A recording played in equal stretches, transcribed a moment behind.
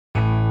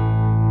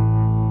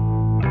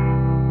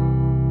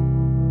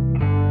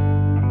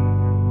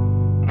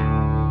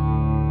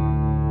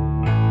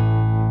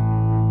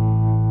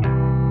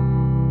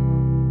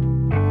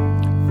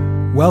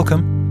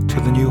Welcome to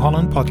the New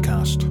Holland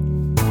Podcast.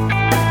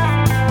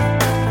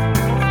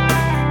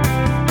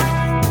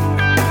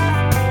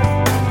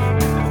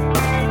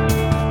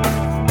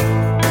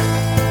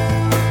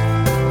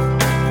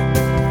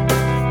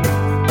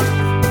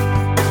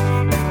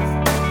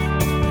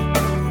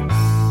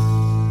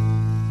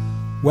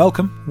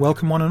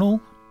 Welcome one and all.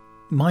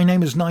 My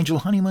name is Nigel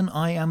Honeyman.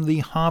 I am the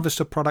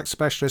Harvester Product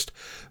Specialist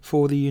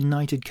for the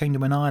United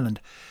Kingdom and Ireland.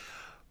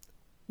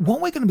 What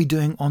we're going to be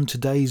doing on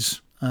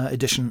today's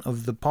edition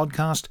of the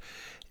podcast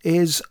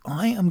is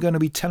I am going to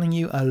be telling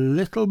you a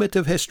little bit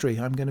of history.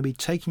 I'm going to be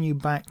taking you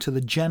back to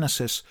the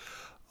genesis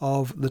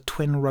of the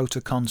Twin Rotor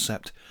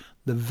Concept,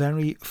 the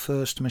very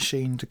first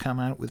machine to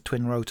come out with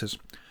twin rotors.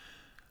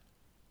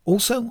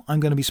 Also, I'm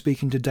going to be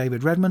speaking to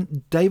David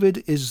Redman.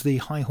 David is the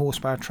high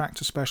horsepower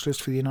tractor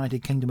specialist for the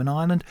United Kingdom and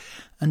Ireland,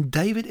 and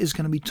David is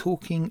going to be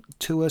talking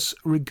to us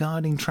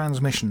regarding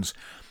transmissions.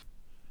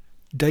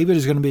 David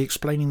is going to be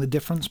explaining the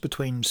difference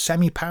between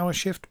semi-power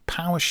shift,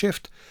 power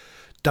shift,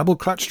 double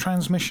clutch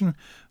transmission,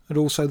 and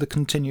also the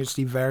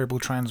continuously variable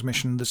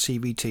transmission, the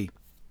CVT.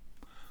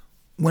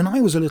 When I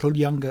was a little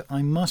younger,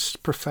 I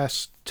must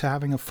profess to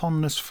having a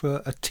fondness for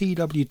a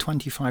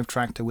TW25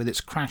 tractor with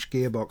its crash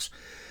gearbox.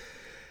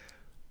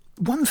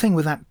 One thing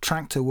with that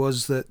tractor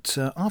was that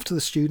after the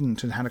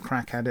student had had a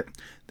crack at it,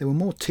 there were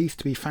more teeth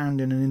to be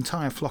found in an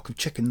entire flock of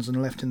chickens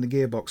than left in the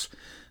gearbox,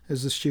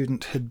 as the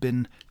student had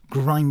been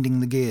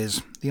grinding the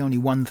gears. The only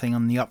one thing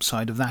on the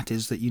upside of that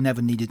is that you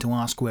never needed to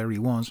ask where he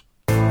was.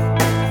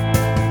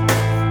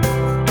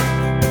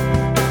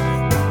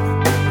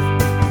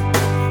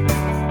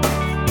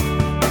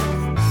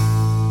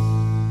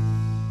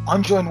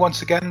 I'm joined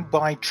once again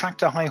by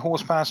tractor high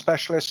horsepower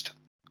specialist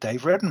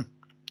David Redman.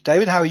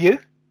 David, how are you?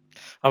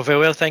 I'm very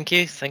well, thank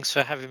you. Thanks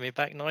for having me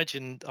back,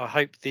 Nigel. And I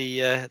hope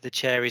the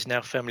chair is now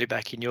firmly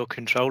back in your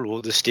control,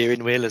 or the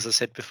steering wheel, as I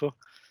said before.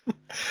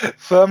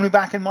 Firmly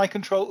back in my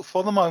control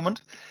for the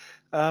moment.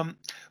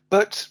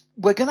 But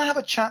we're going to have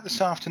a chat this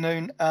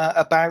afternoon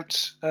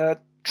about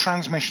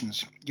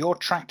transmissions, your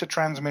tractor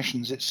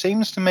transmissions. It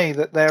seems to me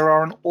that there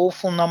are an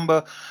awful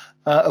number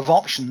of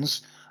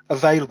options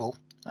available.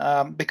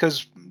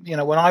 Because, you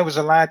know, when I was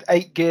a lad,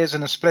 8 gears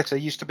and a splitter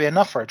used to be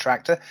enough for a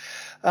tractor.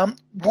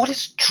 What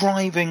is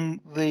driving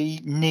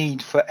the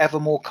need for ever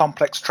more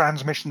complex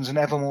transmissions and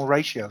ever more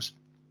ratios?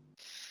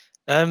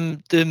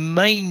 The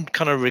main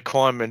kind of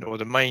requirement, or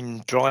the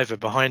main driver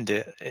behind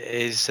it,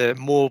 is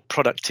more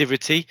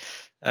productivity.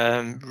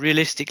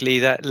 Realistically,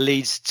 that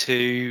leads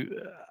to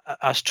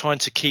us trying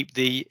to keep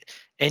the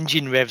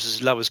engine revs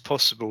as low as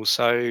possible,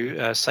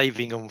 so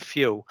saving on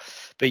fuel,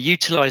 but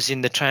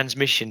utilizing the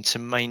transmission to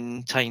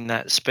maintain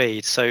that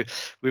speed. So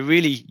we're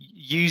really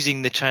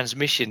using the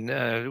transmission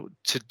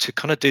to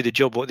kind of do the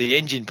job what the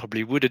engine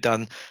probably would have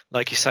done,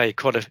 like you say,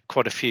 quite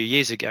a few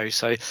years ago.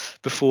 So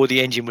before,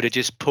 the engine would have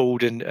just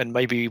pulled and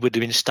maybe would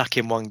have been stuck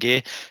in one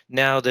gear.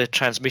 Now the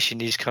transmission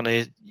is kind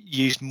of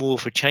used more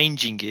for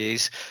changing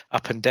gears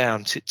up and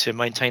down to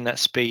maintain that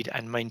speed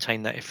and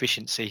maintain that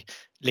efficiency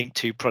linked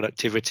to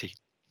productivity.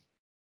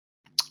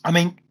 I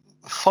mean,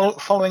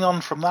 following on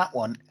from that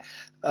one,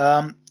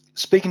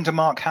 speaking to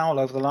Mark Howell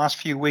over the last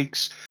few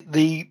weeks,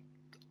 the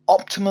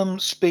optimum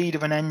speed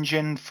of an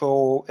engine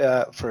for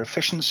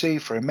efficiency,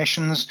 for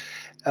emissions,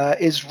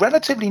 is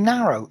relatively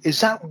narrow. Is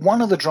that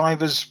one of the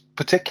drivers,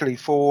 particularly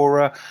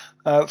for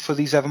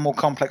these ever more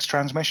complex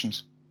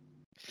transmissions?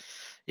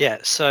 Yeah,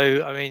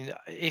 so I mean,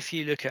 if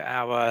you look at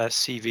our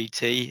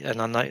CVT,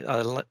 and I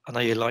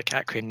know you like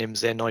acronyms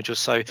there, Nigel.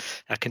 So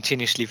our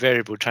continuously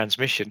variable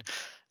transmission.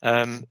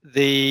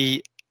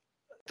 That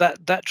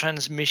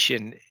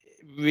transmission,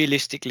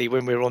 realistically,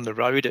 when we're on the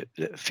road at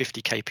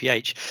 50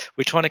 kph,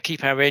 we're trying to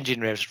keep our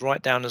engine revs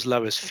right down as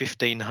low as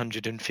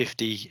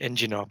 1550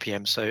 engine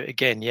RPM. So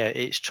again, yeah,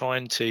 it's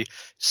trying to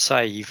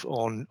save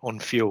on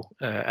fuel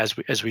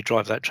as we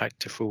drive that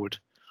tractor forward.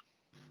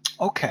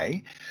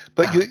 Okay,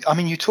 but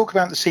you talk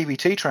about the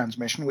CVT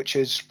transmission, which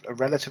is a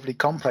relatively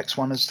complex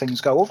one as things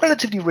go, or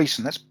relatively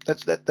recent.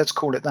 Let's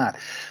call it that.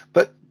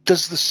 But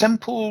does the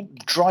simple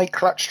dry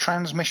clutch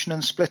transmission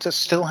and splitter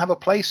still have a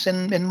place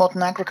in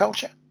modern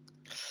agriculture?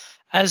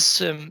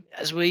 As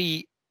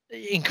we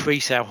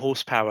increase our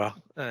horsepower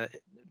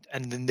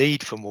and the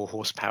need for more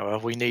horsepower,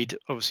 we need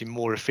obviously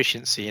more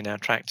efficiency in our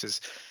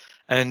tractors.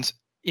 And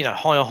you know,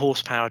 higher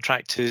horsepower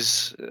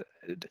tractors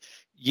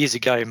years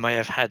ago may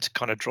have had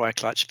kind of dry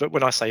clutch, but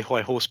when I say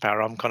high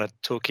horsepower, I'm kind of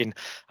talking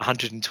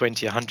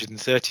 120,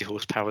 130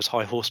 horsepower as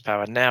high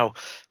horsepower. Now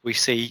we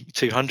see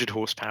 200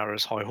 horsepower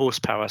as high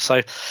horsepower.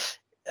 So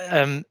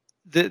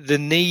the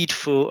need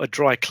for a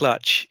dry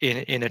clutch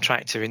in a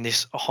tractor in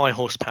this high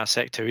horsepower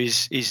sector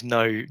is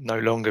no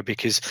longer,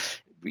 because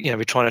you know,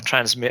 we're trying to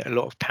transmit a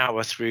lot of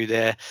power through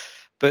there.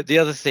 But the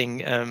other thing,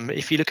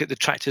 if you look at the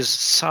tractors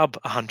sub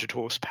 100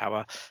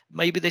 horsepower,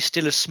 maybe there's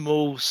still a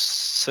small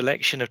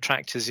selection of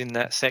tractors in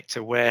that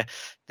sector where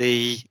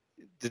the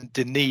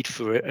need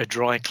for a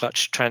dry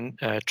clutch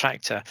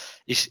tractor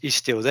is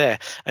still there.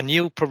 And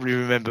you'll probably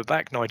remember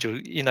back, Nigel,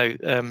 you know,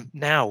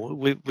 now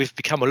we've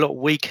become a lot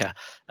weaker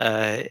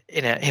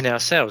in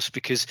ourselves,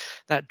 because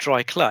that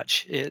dry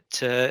clutch,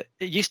 it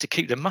used to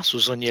keep the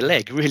muscles on your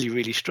leg really,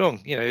 really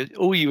strong.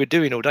 All you were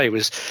doing all day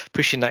was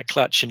pushing that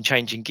clutch and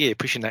changing gear,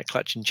 pushing that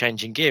clutch and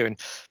changing gear. And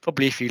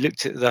probably if you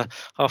looked at the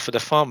half of the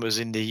farmers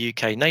in the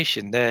UK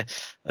nation, their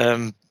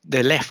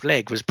left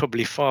leg was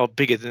probably far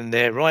bigger than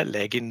their right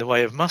leg in the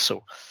way of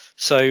muscle.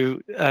 So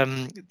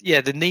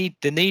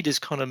the need has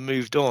kind of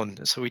moved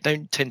on. So we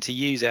don't tend to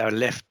use our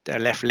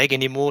left leg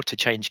anymore to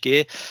change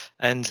gear,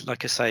 and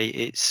like I say,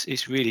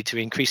 it's really to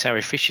increase our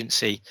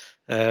efficiency.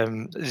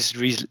 This is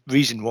the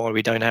reason why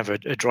we don't have a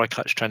dry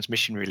clutch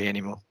transmission really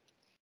anymore.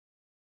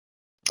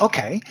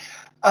 Okay.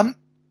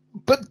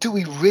 But do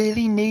we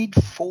really need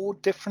 4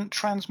 different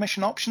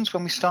transmission options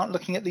when we start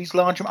looking at these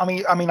larger? I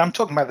mean, I'm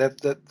talking about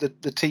the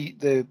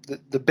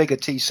bigger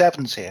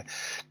T7s here.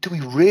 Do we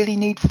really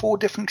need 4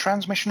 different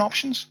transmission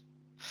options?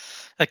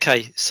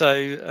 Okay,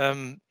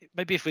 so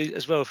maybe if we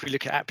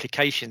look at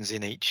applications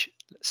in each.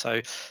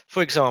 So,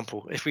 for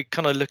example, if we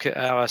kind of look at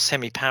our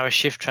semi-power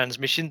shift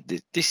transmission,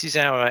 this is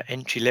our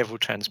entry-level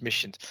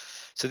transmission.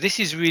 So this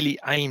is really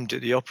aimed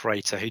at the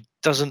operator who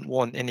doesn't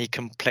want any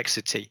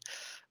complexity.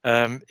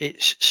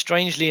 It's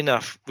strangely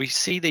enough, we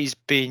see these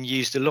being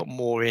used a lot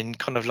more in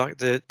kind of like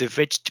the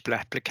vegetable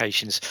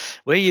applications,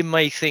 where you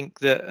may think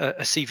that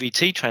a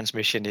CVT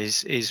transmission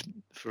is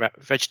for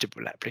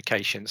vegetable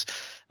applications.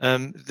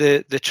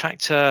 The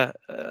tractor,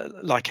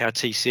 like our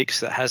T6,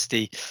 that has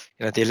the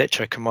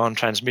electro command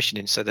transmission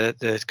in, so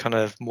the kind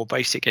of more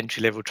basic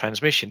entry level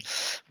transmission,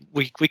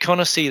 we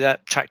kind of see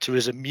that tractor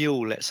as a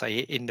mule, let's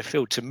say, in the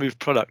field to move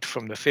product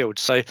from the field.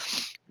 So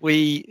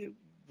we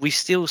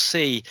still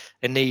see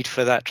a need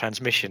for that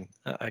transmission.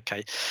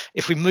 Okay,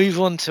 if we move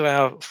on to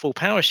our full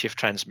power shift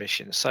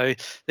transmission, so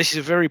this is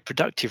a very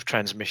productive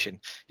transmission.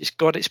 It's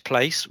got its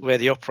place where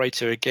the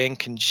operator again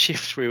can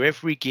shift through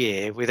every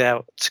gear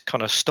without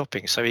kind of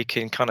stopping, so he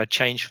can kind of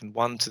change from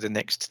one to the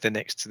next to the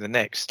next to the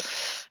next,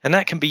 and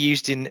that can be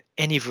used in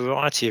any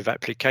variety of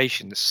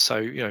applications.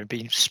 So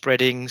being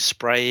spreading,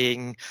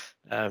 spraying,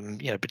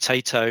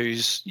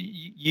 potatoes,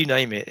 you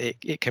name it,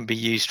 it can be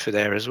used for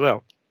there as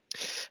well.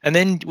 And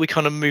then we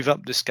kind of move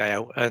up the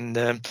scale, and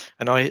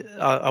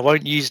I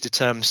won't use the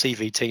term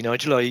CVT,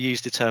 Nigel. I use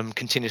the term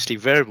continuously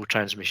variable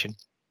transmission,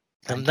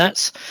 and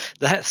that's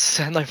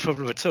no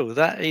problem at all.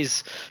 That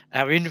is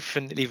our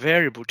infinitely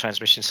variable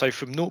transmission. So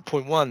from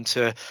 0.1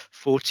 to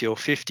 40 or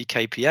 50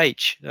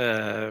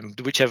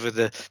 kph, whichever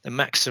the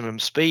maximum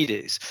speed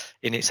is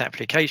in its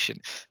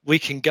application, we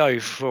can go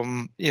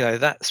from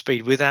that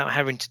speed without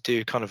having to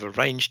do kind of a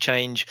range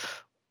change.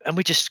 And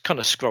we just kind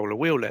of scroll a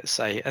wheel, let's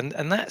say,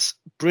 and that's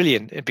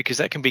brilliant, because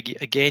that can be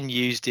again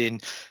used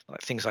in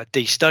like things like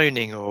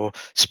destoning or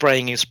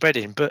spraying and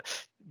spreading, but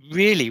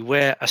really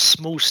where a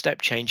small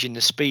step change in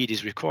the speed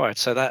is required,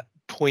 so that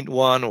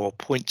 0.1 or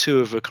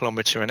 0.2 of a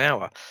kilometre an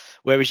hour.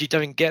 Whereas you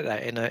don't get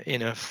that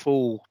in a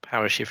full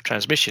power shift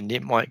transmission.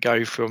 It might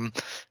go from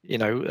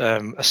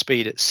a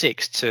speed at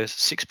 6 to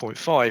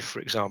 6.5, for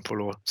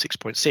example, or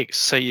 6.6.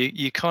 So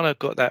you kind of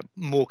got that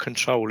more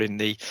control in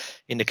the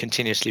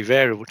continuously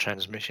variable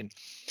transmission.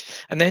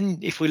 And then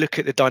if we look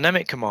at the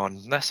dynamic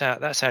command, that's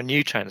our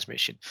new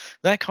transmission.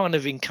 That kind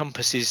of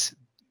encompasses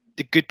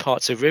the good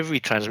parts of every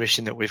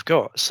transmission that we've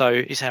got. So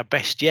it's our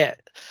best yet.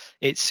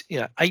 It's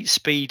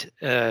 8-speed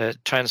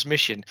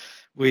transmission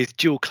with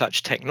dual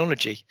clutch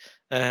technology,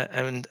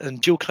 and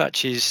dual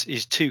clutch is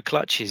 2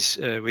 clutches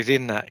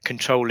within that,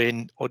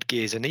 controlling odd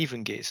gears and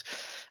even gears,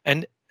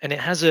 and it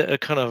has a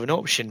kind of an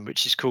option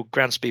which is called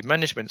ground speed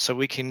management. So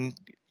we can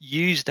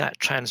use that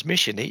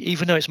transmission,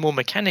 even though it's more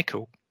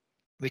mechanical.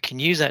 We can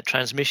use that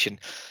transmission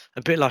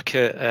a bit like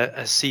a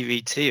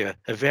CVT,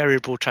 a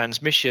variable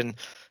transmission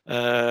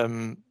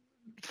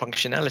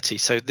functionality,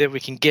 so that we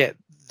can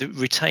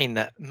retain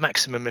that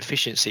maximum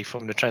efficiency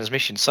from the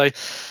transmission. So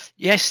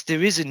yes,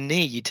 there is a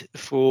need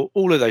for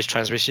all of those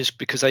transmissions,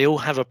 because they all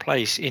have a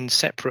place in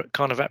separate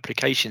kind of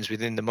applications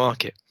within the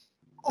market.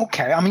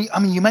 Okay, I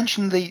mean, you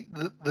mentioned the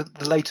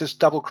latest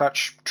double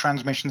clutch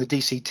transmission, the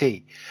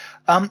DCT.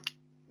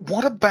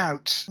 What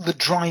about the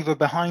driver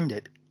behind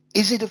it?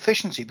 Is it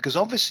efficiency? Because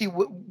obviously,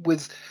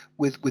 with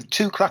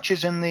 2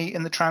 clutches in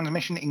the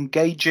transmission,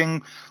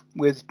 engaging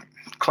with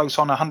close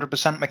on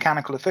 100%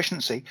 mechanical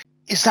efficiency,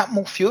 is that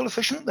more fuel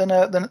efficient than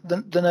a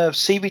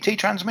CVT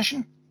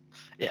transmission?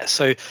 Yeah,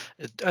 so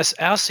as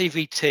our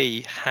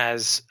CVT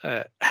has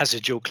a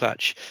dual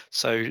clutch,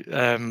 so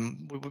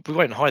we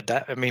won't hide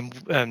that. I mean,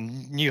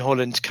 New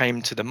Holland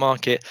came to the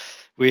market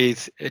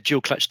with a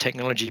dual clutch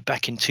technology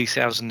back in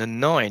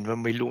 2009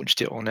 when we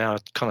launched it on our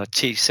kind of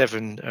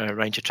T7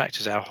 range of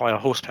tractors, our higher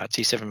horsepower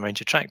T7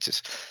 range of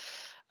tractors.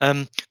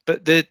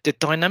 But the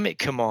dynamic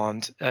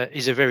command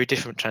is a very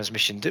different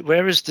transmission.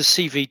 Whereas the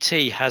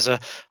CVT has a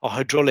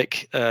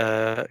hydraulic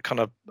kind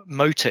of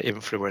motor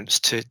influence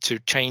to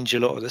change a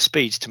lot of the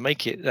speeds to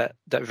make it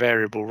that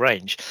variable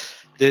range.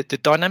 The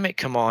dynamic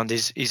command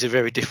is a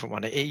very different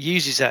one. It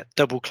uses that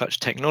double clutch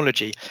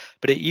technology,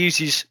 but it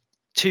uses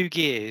two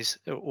gears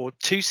or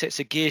two sets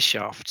of gear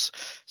shafts.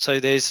 So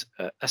there's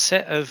a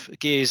set of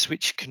gears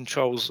which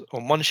controls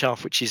on one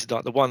shaft, which is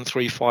like the 1,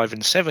 3, 5,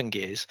 and 7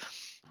 gears,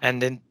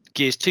 and then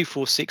gears 2,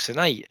 4, 6, and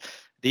 8.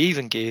 The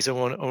even gears are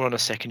on a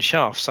second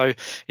shaft. So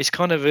it's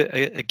kind of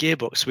a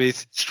gearbox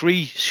with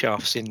 3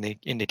 shafts in the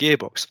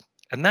gearbox,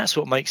 and that's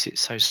what makes it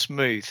so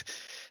smooth.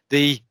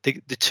 The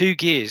 2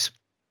 gears,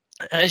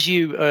 as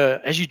you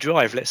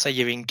drive, let's say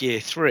you're in gear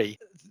 3,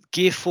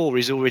 gear 4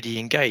 is already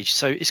engaged,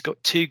 so it's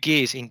got 2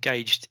 gears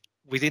engaged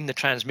within the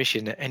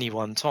transmission at any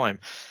one time,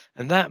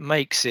 and that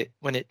makes it,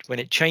 when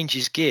it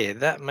changes gear,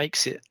 that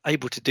makes it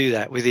able to do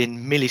that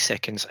within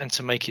milliseconds and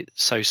to make it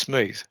so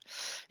smooth.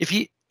 If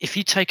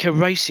you take a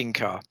racing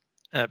car,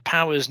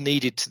 power is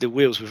needed to the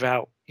wheels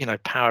without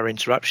power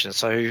interruption.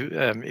 So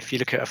if you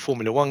look at a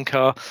Formula One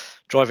car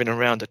driving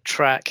around a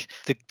track,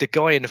 the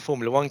guy in the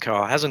Formula One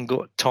car hasn't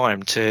got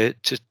time to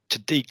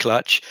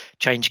declutch,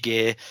 change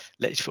gear,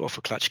 let his foot off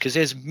a clutch, because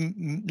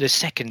there's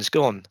seconds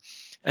gone,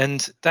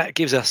 and that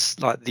gives us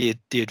like the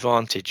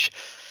advantage.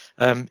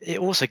 It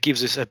also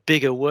gives us a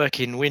bigger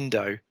working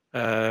window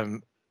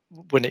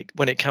when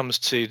it comes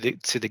to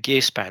the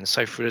gear span.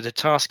 So for the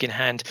task in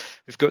hand,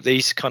 we've got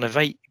these kind of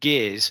 8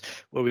 gears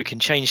where we can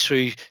change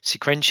through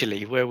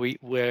sequentially, where we've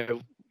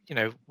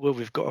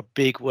got a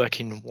big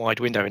working wide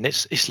window, and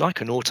it's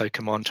like an auto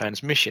command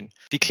transmission.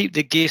 If you keep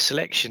the gear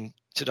selection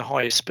to the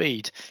highest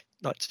speed,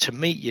 like to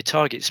meet your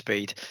target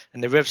speed,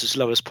 and the revs as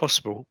low as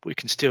possible, we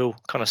can still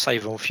kind of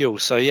save on fuel.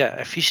 So yeah,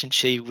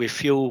 efficiency with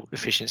fuel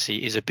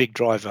efficiency is a big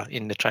driver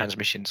in the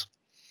transmissions.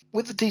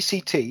 With the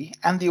DCT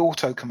and the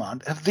auto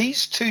command, have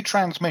these 2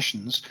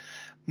 transmissions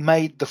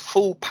made the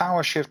full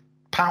power shift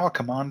power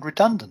command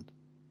redundant?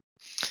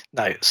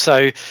 No.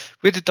 So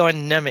with the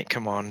dynamic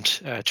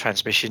command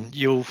transmission,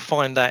 you'll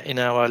find that in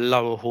our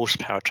lower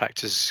horsepower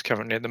tractors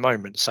currently at the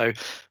moment. So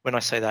when I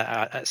say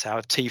that, that's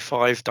our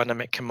T5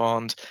 dynamic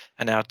command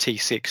and our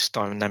T6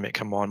 dynamic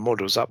command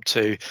models up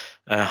to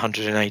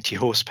 180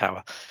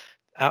 horsepower.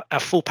 Our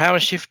full power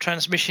shift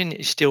transmission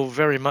is still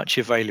very much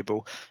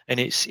available, and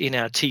it's in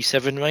our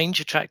T7 range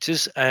of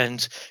tractors,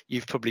 and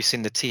you've probably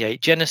seen the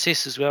T8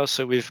 Genesis as well.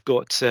 So we've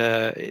got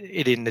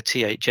it in the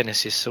T8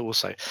 Genesis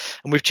also,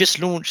 and we've just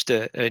launched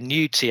a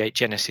new T8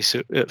 Genesis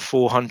at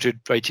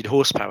 400 rated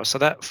horsepower. So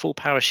that full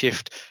power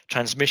shift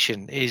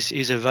transmission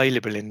is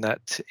available in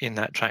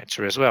that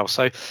tractor as well.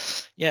 So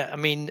yeah, I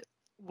mean,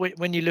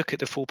 when you look at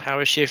the full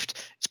power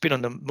shift, it's been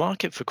on the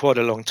market for quite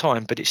a long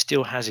time, but it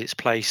still has its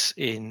place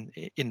in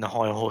the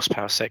higher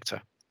horsepower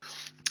sector.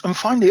 And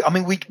finally, I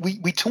mean, we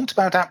talked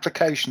about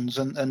applications,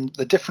 and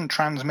the different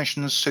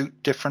transmissions suit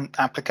different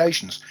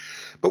applications.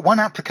 But one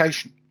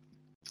application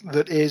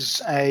that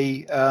is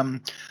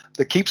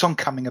that keeps on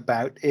coming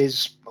about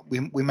is,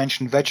 we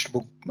mentioned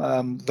vegetable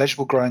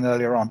growing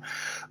earlier on.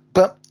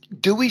 But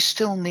do we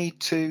still need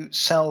to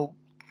sell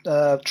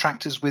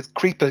tractors with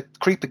creeper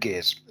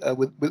gears,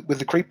 with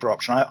the creeper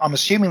option? I'm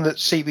assuming that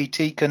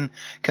CVT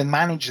can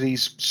manage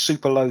these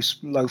super low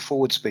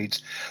forward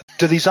speeds.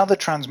 Do these other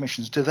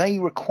transmissions, do they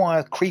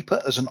require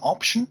creeper as an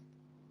option?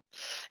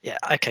 Yeah.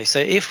 Okay. So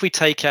if we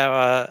take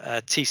our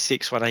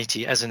T6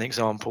 180 as an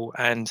example,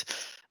 and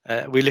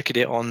we look at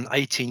it on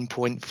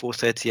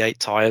 18.438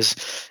 tires,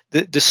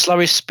 the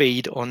slowest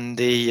speed on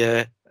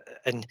the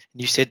and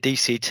you said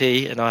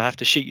DCT, and I have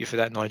to shoot you for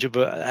that, Nigel,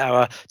 but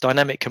our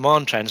dynamic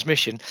command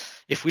transmission,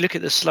 if we look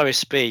at the slowest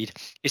speed,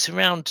 it's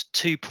around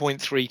 2.3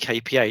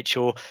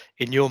 kph, or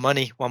in your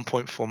money,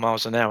 1.4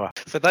 miles an hour.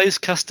 For those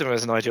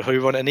customers, Nigel,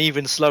 who want an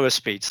even slower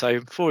speed,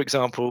 so for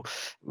example,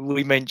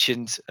 we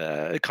mentioned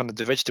kind of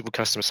the vegetable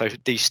customer, so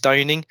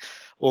destoning,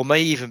 or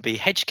may even be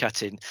hedge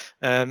cutting,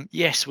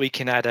 yes, we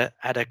can add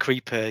a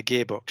creeper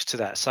gearbox to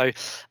that. So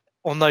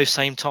on those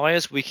same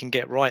tires, we can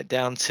get right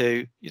down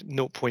to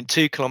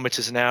 0.2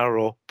 kilometers an hour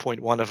or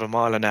 0.1 of a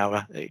mile an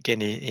hour,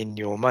 again in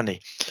your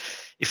money.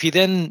 If you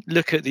then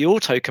look at the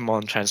auto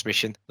command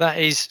transmission, that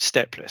is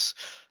stepless.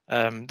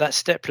 That's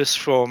stepless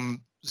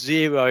from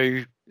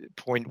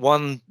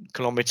 0.1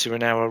 kilometer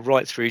an hour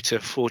right through to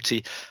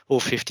 40 or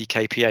 50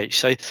 kph.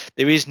 So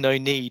there is no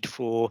need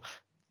for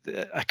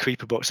a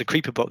creeper box. A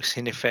creeper box,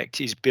 in effect,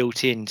 is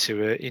built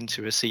into a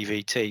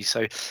CVT.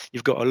 So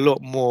you've got a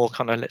lot more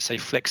kind of, let's say,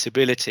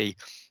 flexibility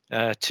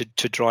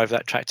to drive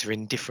that tractor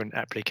in different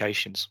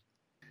applications.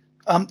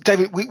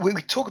 David, we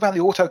talk about the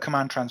auto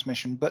command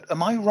transmission, but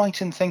am I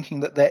right in thinking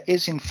that there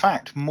is, in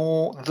fact,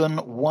 more than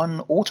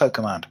one auto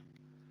command?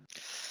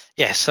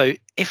 Yeah, so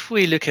if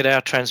we look at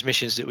our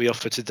transmissions that we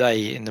offer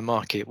today in the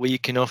market, we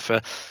can offer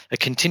a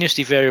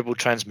continuously variable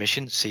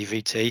transmission,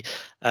 CVT,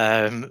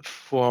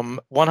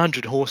 from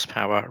 100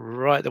 horsepower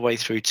right the way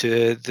through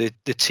to the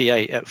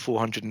T8 at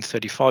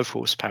 435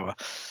 horsepower.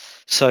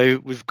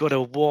 So we've got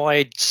a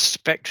wide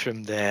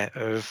spectrum there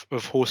of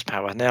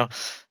horsepower. Now,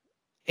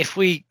 if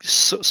we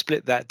sort of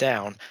split that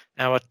down,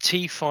 our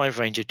T5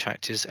 Ranger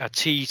tractors, our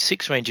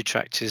T6 Ranger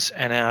tractors,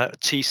 and our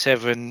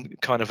T7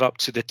 kind of up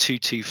to the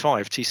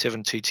 225, T7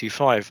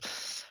 225,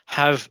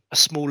 have a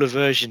smaller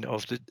version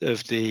of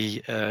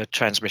the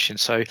transmission.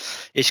 So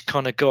it's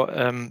kind of got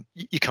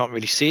you can't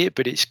really see it,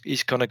 but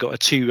it's kind of got a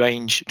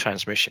 2-range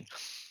transmission.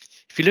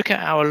 If you look at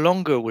our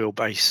longer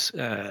wheelbase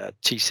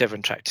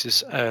T7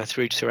 tractors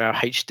through to our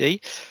HD,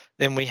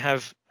 then we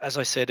have, as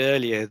I said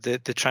earlier,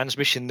 the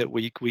transmission that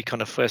we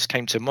kind of first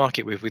came to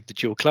market with the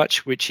dual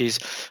clutch, which is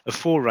a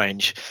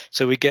 4-range.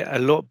 So we get a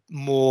lot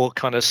more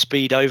kind of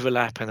speed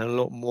overlap and a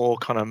lot more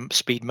kind of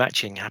speed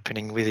matching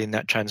happening within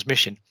that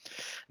transmission.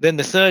 Then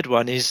the third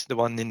one is the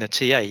one in the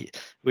T8,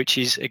 which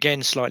is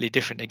again slightly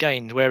different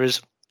again,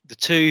 whereas the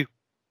two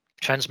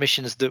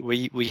transmissions that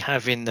we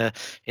have in the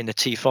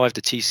T5,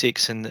 the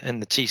T6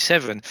 and the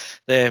T7,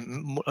 they're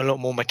a lot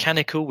more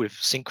mechanical with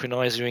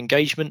synchronizer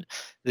engagement.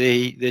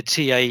 The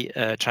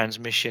T8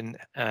 transmission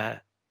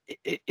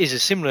is a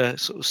similar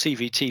sort of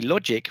CVT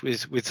logic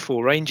with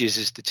 4 ranges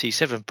as the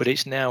T7, but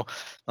it's now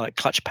like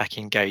clutch pack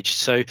engaged.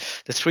 So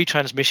the 3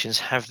 transmissions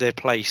have their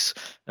place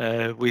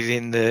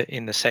within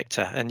the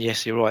sector. And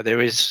yes, you're right,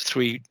 there is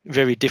 3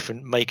 very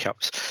different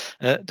makeups.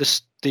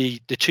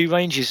 The 2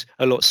 range is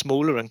a lot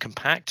smaller and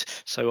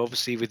compact, so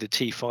obviously with the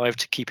T5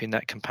 to keep in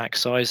that compact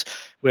size,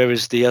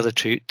 whereas the other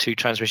two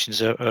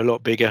transmissions are a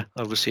lot bigger,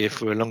 obviously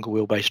for a longer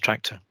wheelbase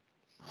tractor.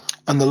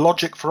 And the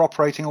logic for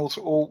operating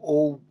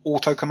all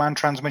auto command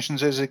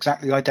transmissions is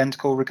exactly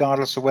identical,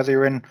 regardless of whether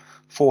you're in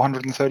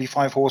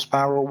 435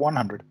 horsepower or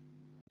 100.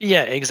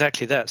 Yeah,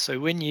 exactly that. So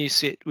when you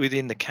sit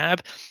within the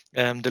cab,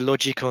 the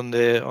logic on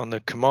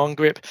the command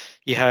grip,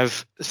 you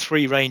have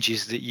 3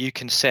 ranges that you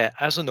can set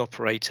as an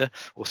operator,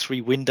 or 3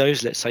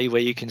 windows, let's say,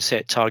 where you can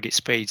set target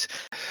speeds.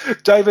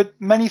 David,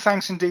 many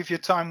thanks indeed for your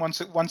time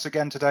once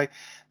again today,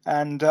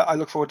 and I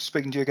look forward to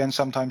speaking to you again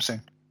sometime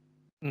soon.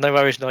 No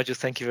worries, Nigel.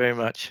 Thank you very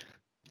much.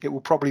 It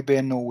will probably be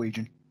in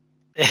Norwegian.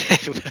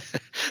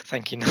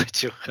 Thank you,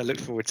 Nigel. I look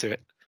forward to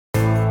it.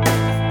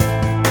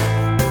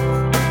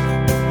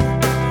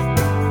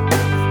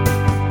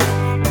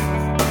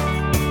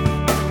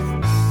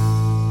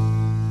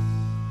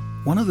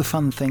 One of the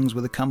fun things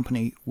with a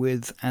company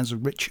with as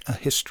rich a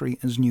history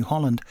as New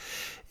Holland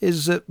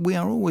is that we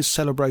are always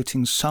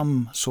celebrating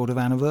some sort of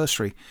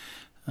anniversary.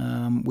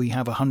 We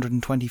have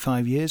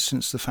 125 years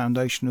since the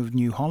foundation of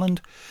New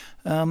Holland,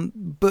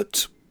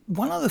 but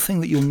one other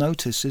thing that you'll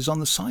notice is on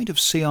the side of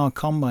CR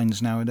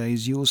combines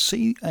nowadays, you'll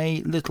see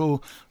a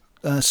little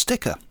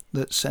sticker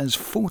that says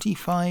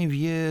 45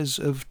 years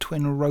of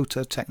twin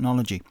rotor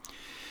technology.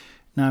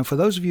 Now, for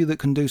those of you that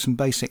can do some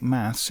basic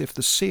maths, if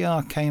the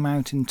CR came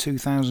out in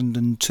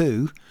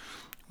 2002,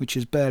 which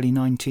is barely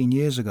 19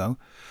 years ago,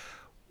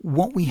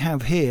 what we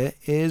have here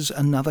is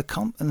another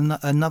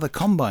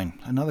combine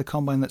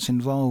that's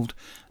involved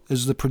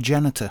as the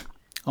progenitor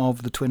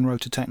of the twin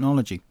rotor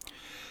technology.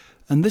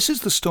 And this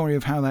is the story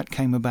of how that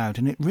came about,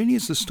 and it really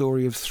is the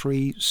story of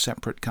 3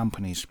 separate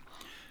companies.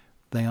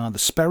 They are the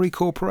Sperry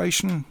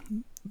Corporation,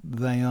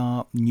 they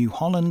are New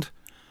Holland,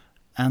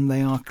 and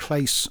they are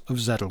Claes of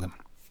Zedelgem.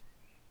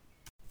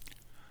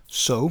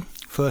 So,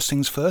 first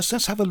things first,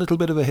 let's have a little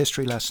bit of a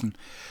history lesson.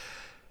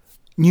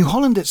 New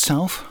Holland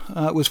itself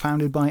was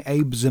founded by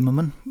Abe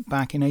Zimmerman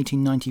back in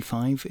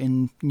 1895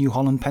 in New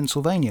Holland,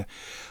 Pennsylvania.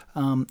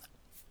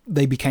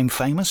 They became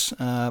famous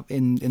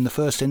in the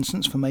first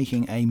instance for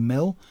making a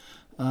mill,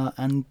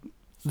 and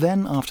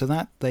then after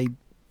that they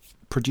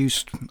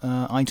produced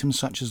items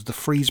such as the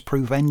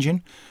freeze-proof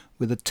engine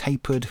with a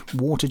tapered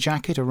water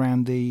jacket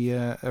around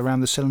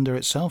the cylinder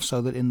itself, so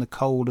that in the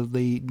cold of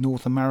the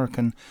North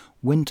American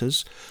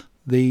winters,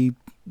 the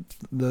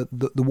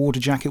water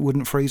jacket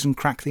wouldn't freeze and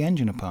crack the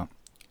engine apart.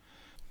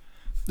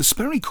 The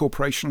Sperry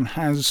Corporation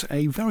has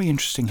a very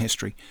interesting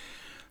history.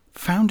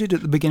 Founded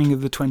at the beginning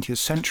of the 20th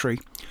century,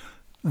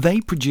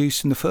 they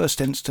produced in the first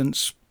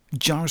instance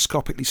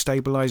gyroscopically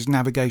stabilised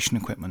navigation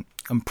equipment,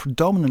 and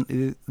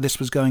predominantly this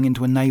was going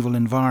into a naval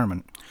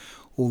environment.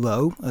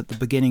 Although, at the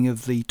beginning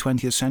of the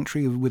 20th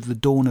century, with the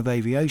dawn of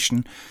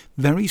aviation,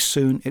 very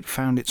soon it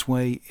found its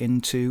way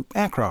into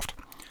aircraft.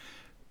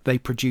 They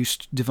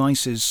produced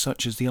devices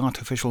such as the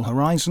Artificial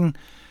Horizon,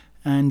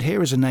 and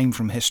here is a name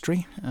from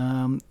history,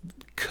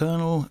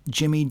 Colonel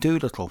Jimmy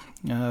Doolittle.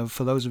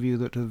 For those of you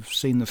that have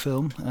seen the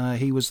film,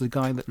 he was the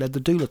guy that led the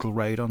Doolittle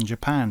raid on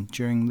Japan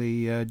during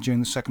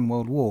the Second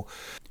World War.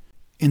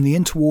 In the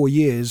interwar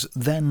years,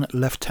 then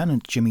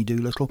Lieutenant Jimmy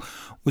Doolittle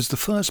was the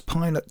first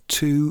pilot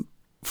to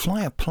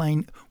fly a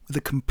plane with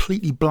a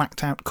completely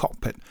blacked out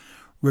cockpit,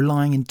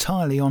 relying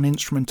entirely on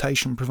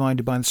instrumentation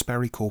provided by the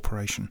Sperry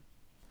Corporation.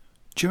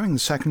 During the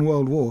Second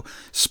World War,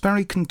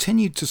 Sperry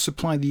continued to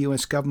supply the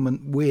US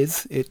government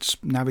with its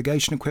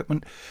navigation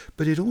equipment,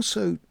 but it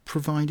also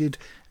provided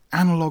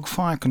analogue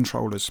fire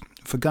controllers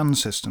for gun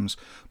systems,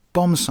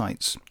 bomb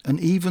sights, and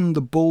even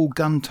the ball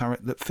gun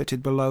turret that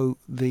fitted below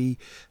the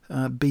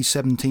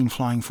B-17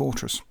 Flying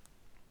Fortress.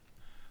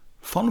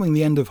 Following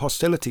the end of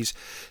hostilities,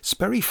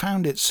 Sperry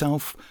found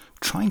itself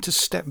trying to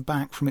step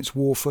back from its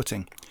war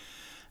footing,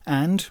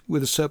 and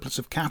with a surplus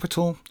of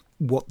capital,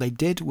 what they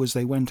did was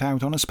they went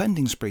out on a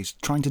spending spree,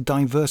 trying to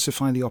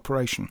diversify the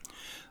operation.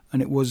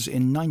 And it was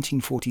in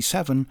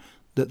 1947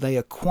 that they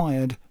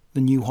acquired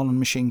the New Holland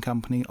Machine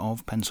Company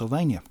of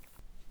Pennsylvania.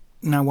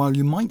 Now, while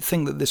you might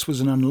think that this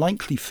was an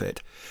unlikely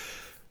fit,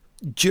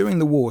 during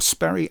the war,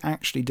 Sperry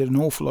actually did an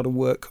awful lot of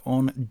work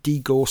on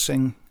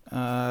degaussing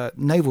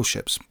naval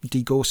ships,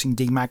 degaussing,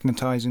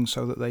 demagnetizing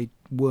so that they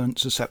weren't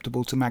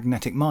susceptible to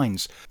magnetic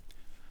mines.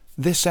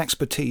 This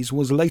expertise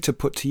was later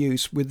put to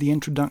use with the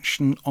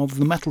introduction of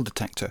the metal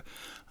detector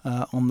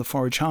on the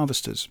forage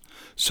harvesters,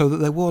 so that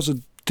there was a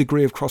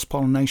degree of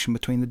cross-pollination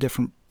between the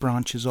different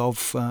branches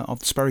of the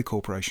Sperry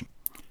Corporation.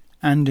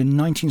 And in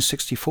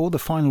 1964, the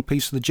final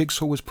piece of the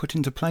jigsaw was put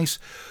into place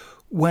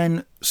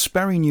when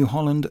Sperry New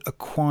Holland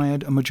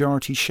acquired a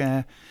majority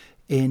share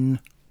in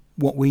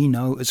what we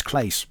know as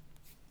Claes,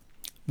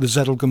 the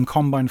Zedelgem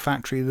combine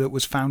factory that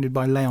was founded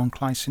by Leon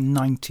Claes in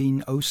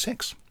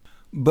 1906.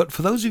 But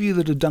for those of you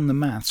that have done the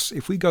maths,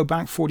 if we go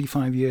back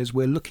 45 years,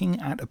 we're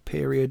looking at a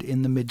period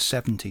in the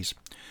mid-70s.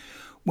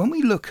 When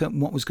we look at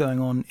what was going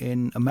on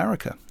in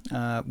America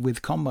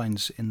with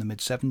combines in the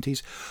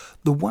mid-70s,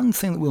 the one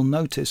thing that we'll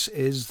notice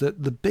is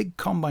that the big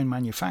combine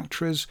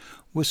manufacturers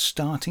were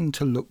starting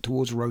to look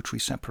towards rotary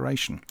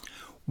separation.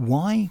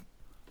 Why?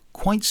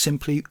 Quite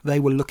simply, they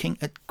were looking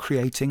at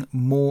creating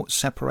more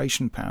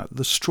separation power.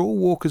 The straw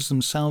walkers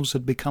themselves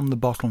had become the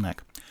bottleneck.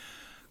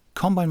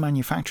 Combine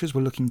manufacturers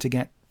were looking to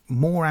get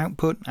more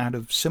output out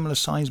of similar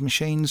size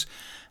machines,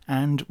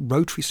 and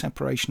rotary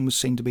separation was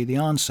seen to be the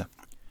answer.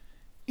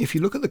 If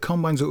you look at the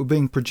combines that were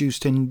being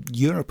produced in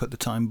Europe at the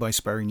time by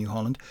Sperry New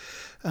Holland,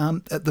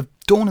 at the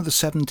dawn of the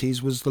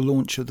 70s was the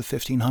launch of the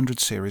 1500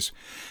 series.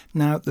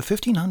 Now, the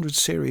 1500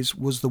 series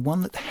was the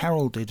one that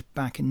heralded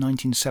back in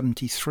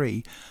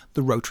 1973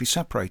 the rotary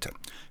separator.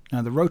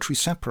 Now, the rotary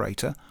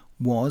separator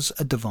was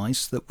a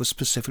device that was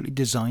specifically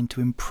designed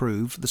to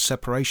improve the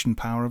separation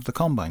power of the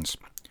combines.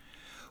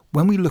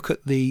 When we look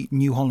at the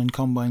New Holland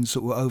combines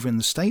that were over in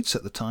the States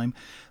at the time,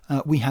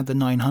 we had the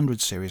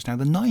 900 series. Now,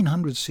 the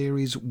 900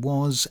 series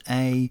was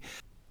a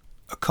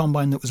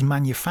combine that was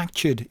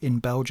manufactured in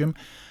Belgium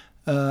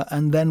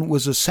and then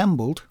was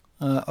assembled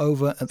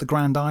over at the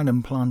Grand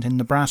Island plant in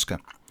Nebraska.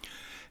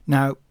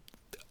 Now,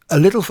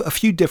 a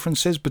few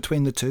differences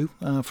between the two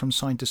from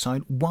side to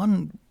side.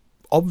 One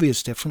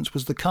obvious difference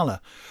was the colour.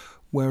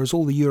 Whereas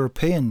all the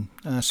European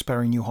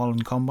Sperry New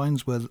Holland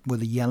combines were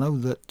the yellow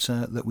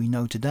that we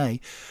know today,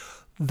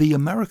 the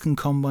American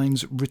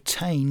combines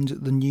retained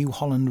the New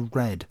Holland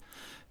red.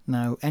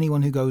 Now,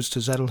 anyone who goes to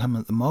Zedelgem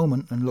at the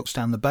moment and looks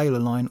down the baler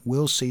line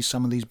will see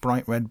some of these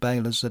bright red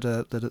balers that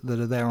are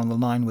there on the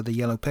line with the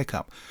yellow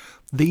pickup.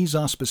 These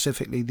are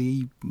specifically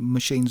the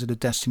machines that are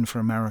destined for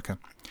America.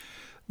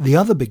 The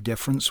other big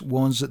difference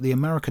was that the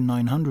American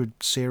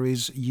 900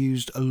 series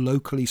used a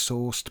locally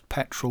sourced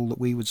petrol that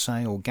we would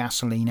say, or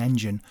gasoline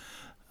engine,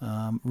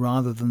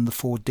 rather than the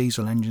Ford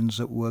diesel engines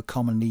that were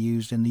commonly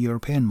used in the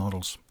European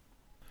models.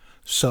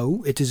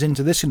 So it is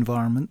into this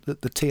environment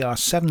that the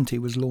TR-70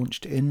 was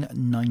launched in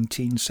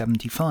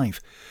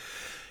 1975.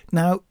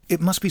 Now, it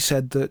must be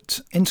said that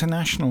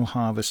International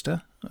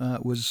Harvester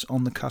was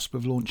on the cusp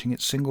of launching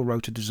its single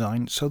rotor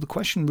design, so the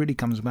question really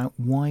comes about,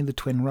 why the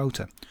twin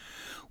rotor?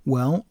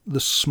 Well,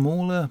 the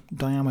smaller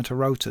diameter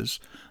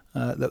rotors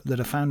that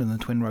are found in the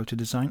twin rotor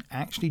design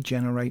actually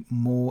generate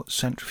more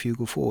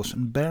centrifugal force.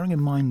 And bearing in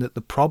mind that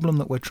the problem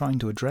that we're trying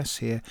to address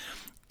here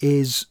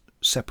is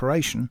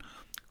separation,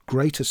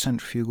 greater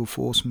centrifugal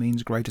force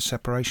means greater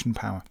separation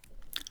power.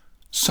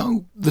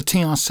 So the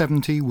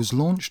TR-70 was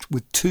launched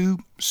with two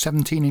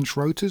 17-inch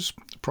rotors,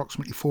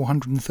 approximately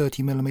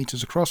 430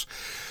 millimeters across,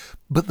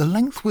 but the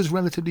length was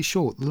relatively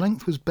short. The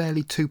length was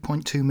barely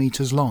 2.2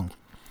 meters long.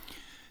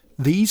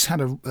 These had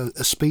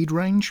a speed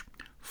range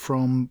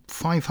from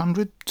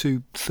 500 to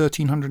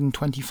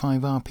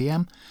 1325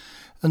 RPM,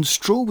 and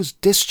straw was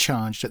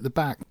discharged at the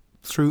back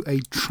through a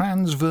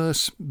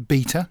transverse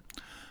beater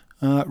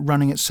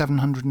running at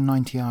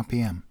 790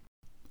 RPM.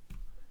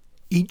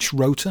 Each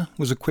rotor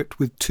was equipped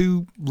with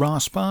two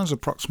rasp bars,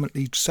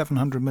 approximately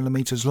 700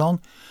 millimeters long,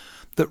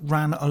 that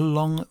ran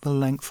along the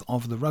length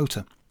of the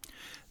rotor.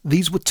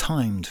 These were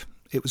timed.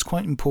 It was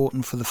quite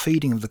important for the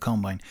feeding of the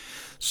combine.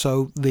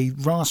 So the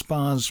rasp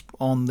bars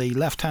on the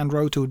left-hand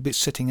rotor would be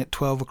sitting at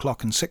 12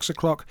 o'clock and 6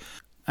 o'clock,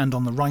 and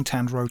on the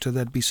right-hand rotor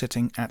they'd be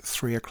sitting at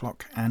 3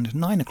 o'clock and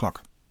 9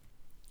 o'clock.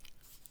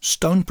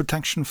 Stone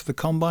protection for the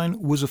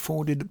combine was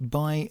afforded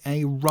by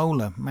a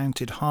roller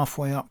mounted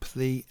halfway up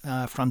the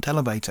front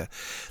elevator.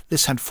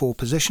 This had 4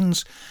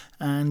 positions,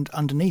 and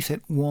underneath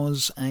it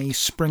was a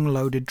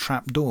spring-loaded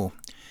trap door.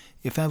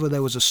 If ever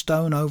there was a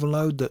stone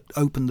overload that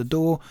opened the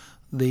door,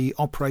 the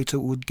operator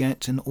would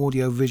get an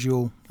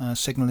audio-visual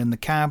signal in the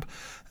cab,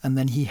 and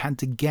then he had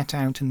to get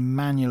out and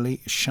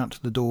manually shut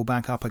the door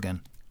back up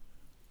again.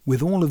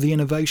 With all of the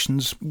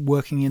innovations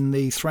working in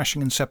the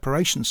threshing and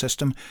separation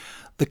system,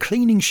 the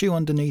cleaning shoe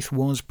underneath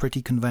was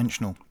pretty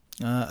conventional.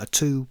 A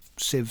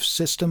 2-sieve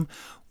system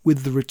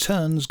with the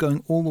returns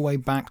going all the way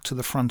back to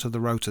the front of the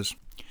rotors.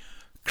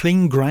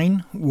 Clean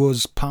grain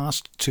was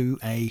passed to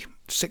a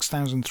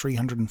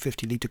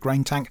 6,350 litre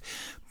grain tank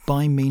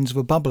by means of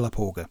a bubble-up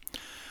auger.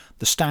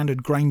 The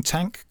standard grain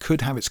tank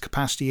could have its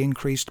capacity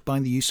increased by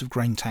the use of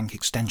grain tank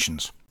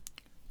extensions.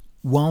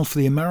 While for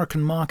the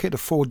American market a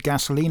Ford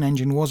gasoline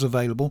engine was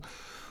available,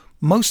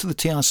 most of the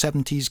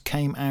TR70s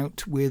came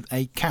out with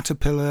a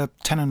Caterpillar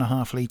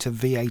 10.5 litre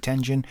V8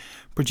 engine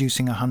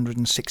producing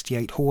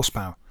 168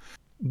 horsepower.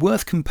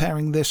 Worth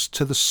comparing this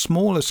to the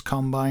smallest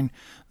combine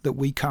that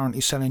we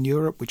currently sell in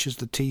Europe, which is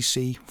the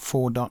TC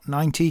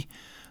 4.90,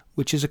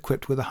 which is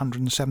equipped with a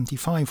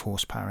 175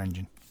 horsepower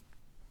engine.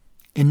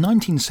 In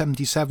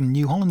 1977,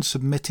 New Holland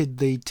submitted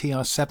the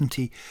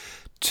TR70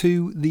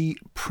 to the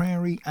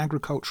Prairie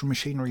Agricultural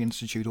Machinery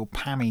Institute, or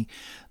PAMI.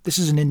 This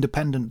is an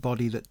independent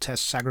body that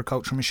tests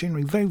agricultural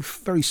machinery, very,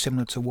 very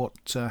similar to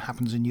what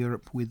happens in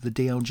Europe with the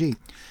DLG.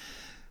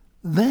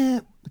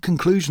 Their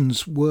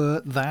conclusions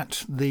were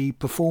that the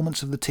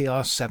performance of the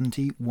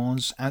TR70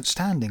 was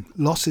outstanding.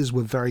 Losses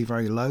were very,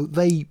 very low.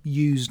 They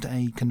used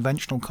a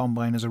conventional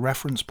combine as a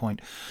reference point,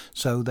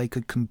 so they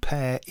could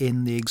compare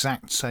in the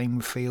exact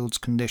same fields,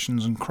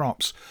 conditions and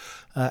crops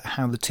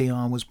how the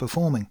TR was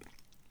performing.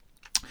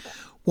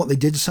 What they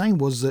did say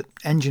was that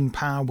engine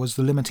power was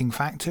the limiting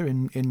factor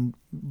in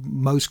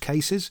most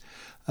cases,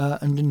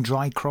 and in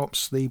dry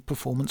crops the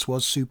performance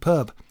was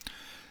superb.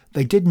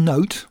 They did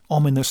note,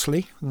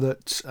 ominously,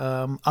 that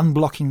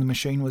unblocking the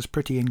machine was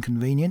pretty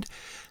inconvenient,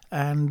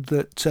 and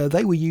that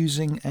they were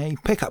using a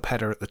pickup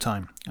header at the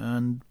time,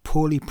 and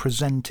poorly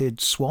presented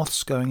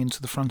swaths going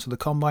into the front of the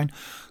combine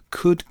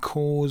could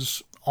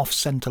cause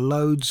off-centre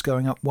loads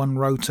going up one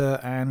rotor,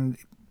 and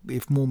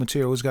if more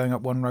material was going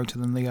up one rotor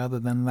than the other,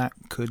 then that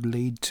could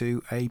lead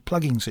to a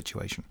plugging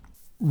situation.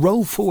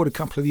 Roll forward a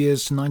couple of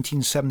years to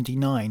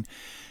 1979,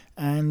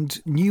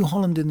 and New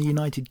Holland in the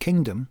United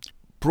Kingdom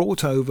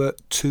brought over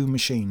two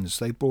machines.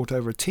 They brought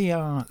over a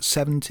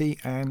TR70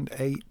 and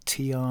a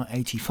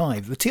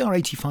TR85. The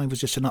TR85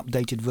 was just an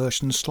updated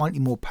version, slightly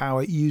more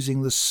power,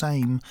 using the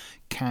same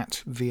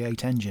Cat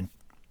V8 engine.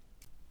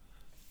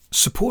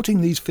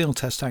 Supporting these field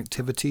test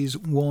activities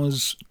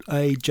was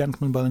a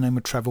gentleman by the name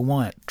of Trevor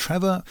Wyatt.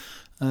 Trevor,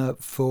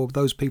 for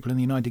those people in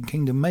the United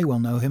Kingdom, may well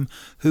know him,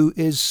 who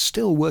is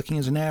still working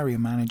as an area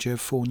manager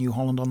for New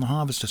Holland on the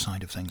harvester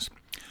side of things.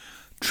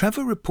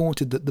 Trevor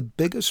reported that the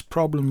biggest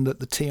problem that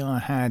the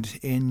TR had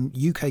in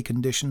UK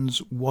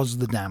conditions was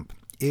the damp.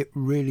 It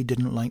really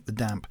didn't like the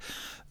damp,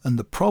 and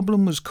the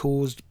problem was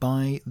caused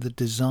by the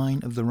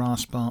design of the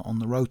RAS bar on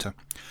the rotor.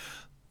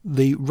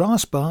 The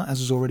RAS bar, as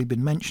has already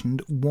been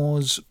mentioned,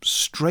 was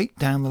straight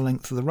down the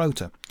length of the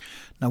rotor.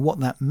 Now what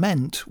that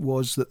meant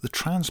was that the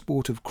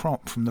transport of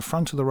crop from the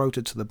front of the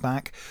rotor to the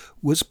back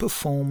was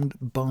performed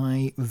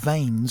by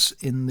vanes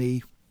in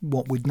the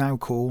what we'd now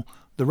call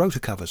the rotor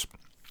covers.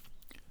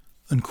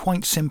 And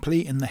quite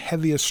simply, in the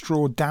heavier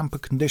straw damper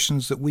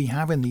conditions that we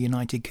have in the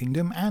United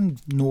Kingdom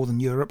and Northern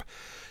Europe,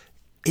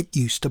 it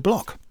used to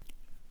block.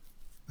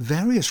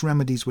 Various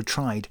remedies were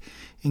tried,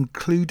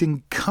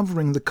 including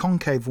covering the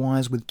concave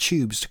wires with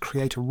tubes to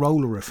create a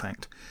roller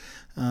effect.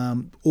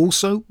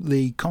 Also,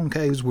 the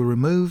concaves were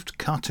removed,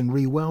 cut and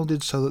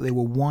re-welded so that they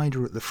were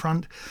wider at the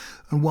front,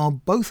 and while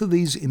both of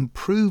these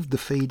improved the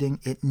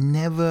feeding, it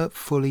never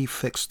fully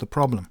fixed the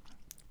problem.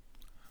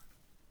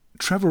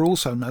 Trevor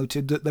also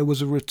noted that there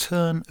was a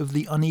return of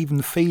the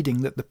uneven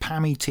feeding that the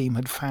PAMI team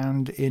had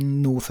found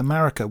in North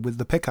America with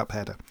the pickup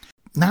header.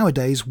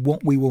 Nowadays,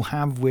 what we will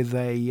have with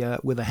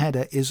a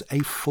header is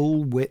a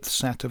full width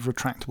set of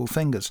retractable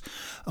fingers,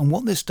 and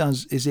what this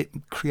does is it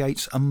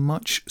creates a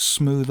much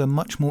smoother,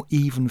 much more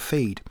even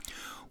feed.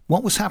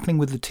 What was happening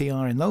with the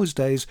TR in those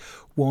days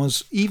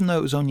was, even though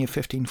it was only a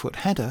 15-foot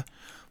header,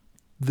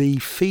 the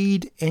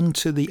feed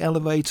into the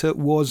elevator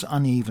was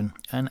uneven,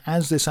 and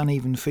as this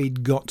uneven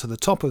feed got to the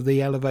top of the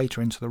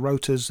elevator into the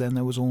rotors, then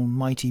there was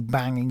almighty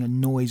banging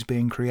and noise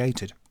being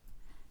created.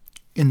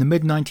 In the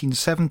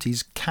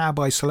mid-1970s, cab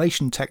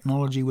isolation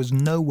technology was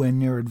nowhere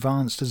near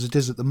advanced as it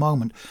is at the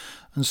moment,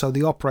 and so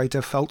the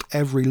operator felt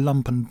every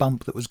lump and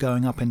bump that was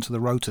going up into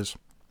the rotors.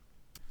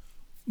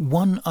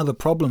 One other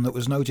problem that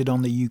was noted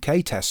on the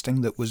UK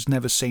testing that was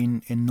never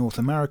seen in North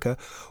America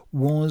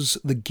was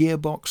the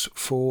gearbox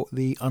for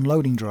the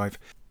unloading drive.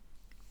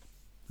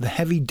 The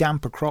heavy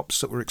damper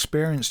crops that were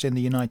experienced in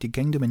the United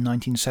Kingdom in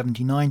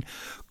 1979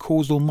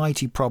 caused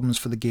almighty problems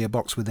for the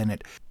gearbox within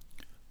it.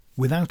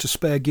 Without a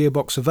spare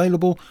gearbox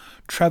available,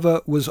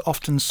 Trevor was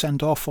often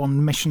sent off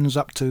on missions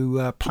up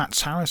to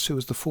Platts Harris, who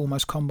was the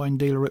foremost combine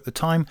dealer at the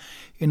time,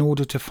 in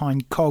order to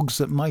find cogs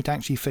that might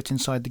actually fit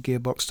inside the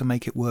gearbox to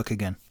make it work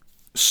again.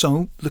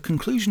 So, the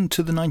conclusion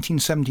to the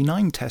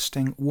 1979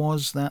 testing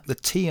was that the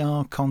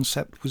TR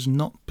concept was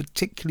not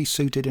particularly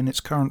suited in its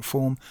current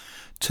form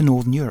to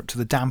Northern Europe, to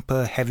the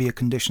damper, heavier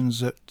conditions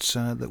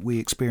that we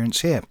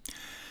experience here.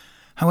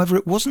 However,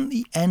 it wasn't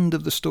the end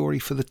of the story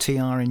for the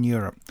TR in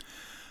Europe.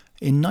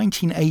 In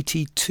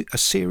 1980, a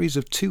series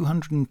of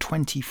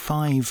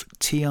 225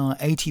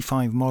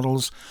 TR85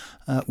 models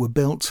were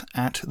built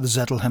at the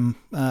Zettelhem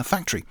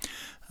factory.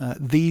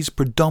 These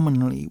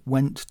predominantly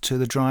went to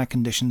the drier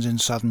conditions in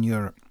southern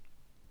Europe.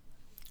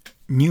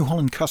 New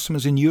Holland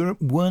customers in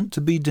Europe weren't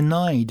to be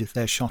denied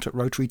their shot at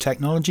rotary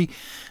technology,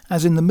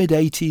 as in the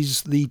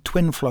mid-80s the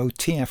Twin Flow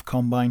TF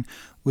combine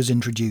was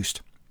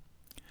introduced.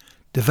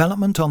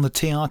 Development on the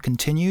TR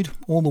continued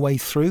all the way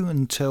through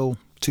until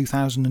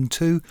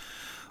 2002,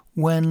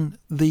 when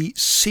the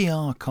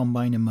CR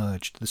combine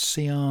emerged, the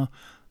CR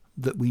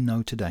that we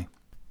know today.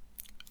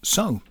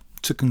 So,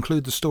 to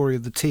conclude the story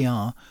of the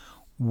TR,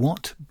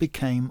 what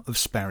became of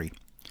Sperry?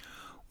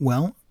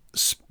 Well,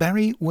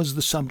 Sperry was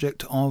the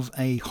subject of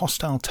a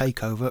hostile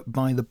takeover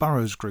by the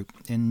Burroughs Group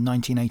in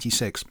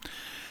 1986.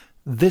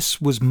 This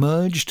was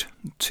merged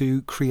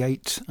to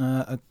create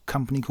a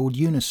company called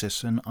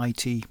Unisys, an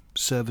IT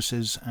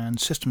services and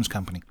systems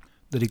company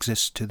that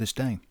exists to this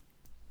day.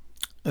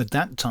 At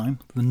that time,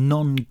 the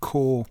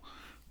non-core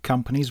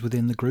companies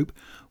within the group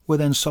were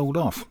then sold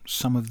off.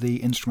 Some of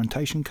the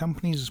instrumentation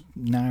companies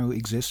now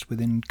exist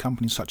within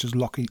companies such as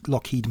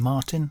Lockheed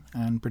Martin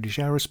and British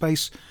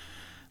Aerospace.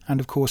 And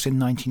of course, in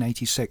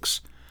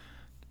 1986,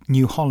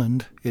 New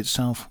Holland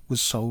itself was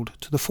sold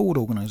to the Ford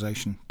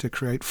organisation to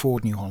create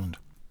Ford New Holland.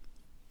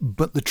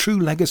 But the true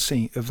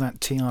legacy of that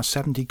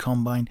TR-70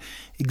 combine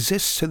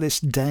exists to this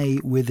day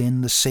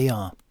within the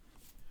CR.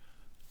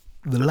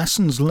 The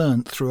lessons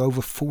learnt through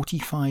over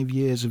 45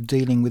 years of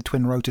dealing with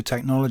twin rotor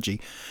technology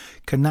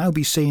can now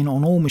be seen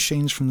on all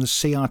machines from the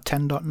CR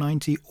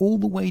 10.90 all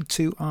the way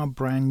to our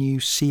brand new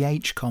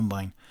CH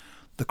combine,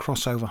 the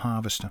crossover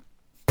harvester.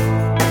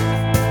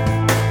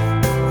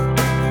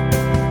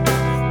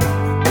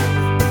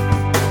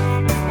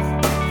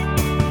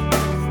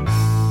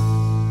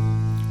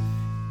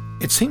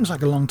 It seems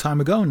like a long time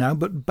ago now,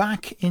 but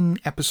back in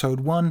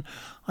episode 1,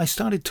 I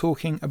started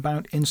talking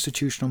about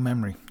institutional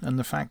memory and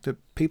the fact that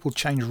people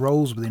change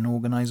roles within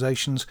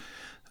organisations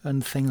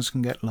and things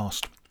can get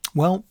lost.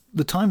 Well,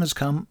 the time has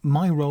come.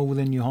 My role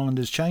within New Holland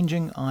is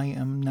changing. I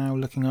am now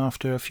looking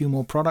after a few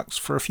more products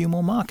for a few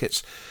more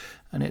markets,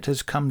 and it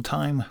has come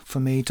time for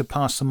me to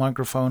pass the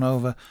microphone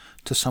over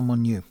to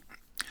someone new.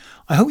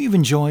 I hope you've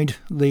enjoyed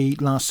the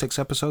last 6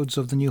 episodes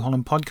of the New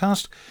Holland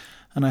podcast,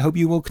 and I hope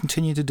you will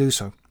continue to do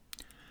so.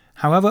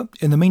 However,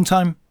 in the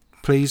meantime,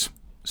 please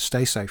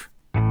stay safe.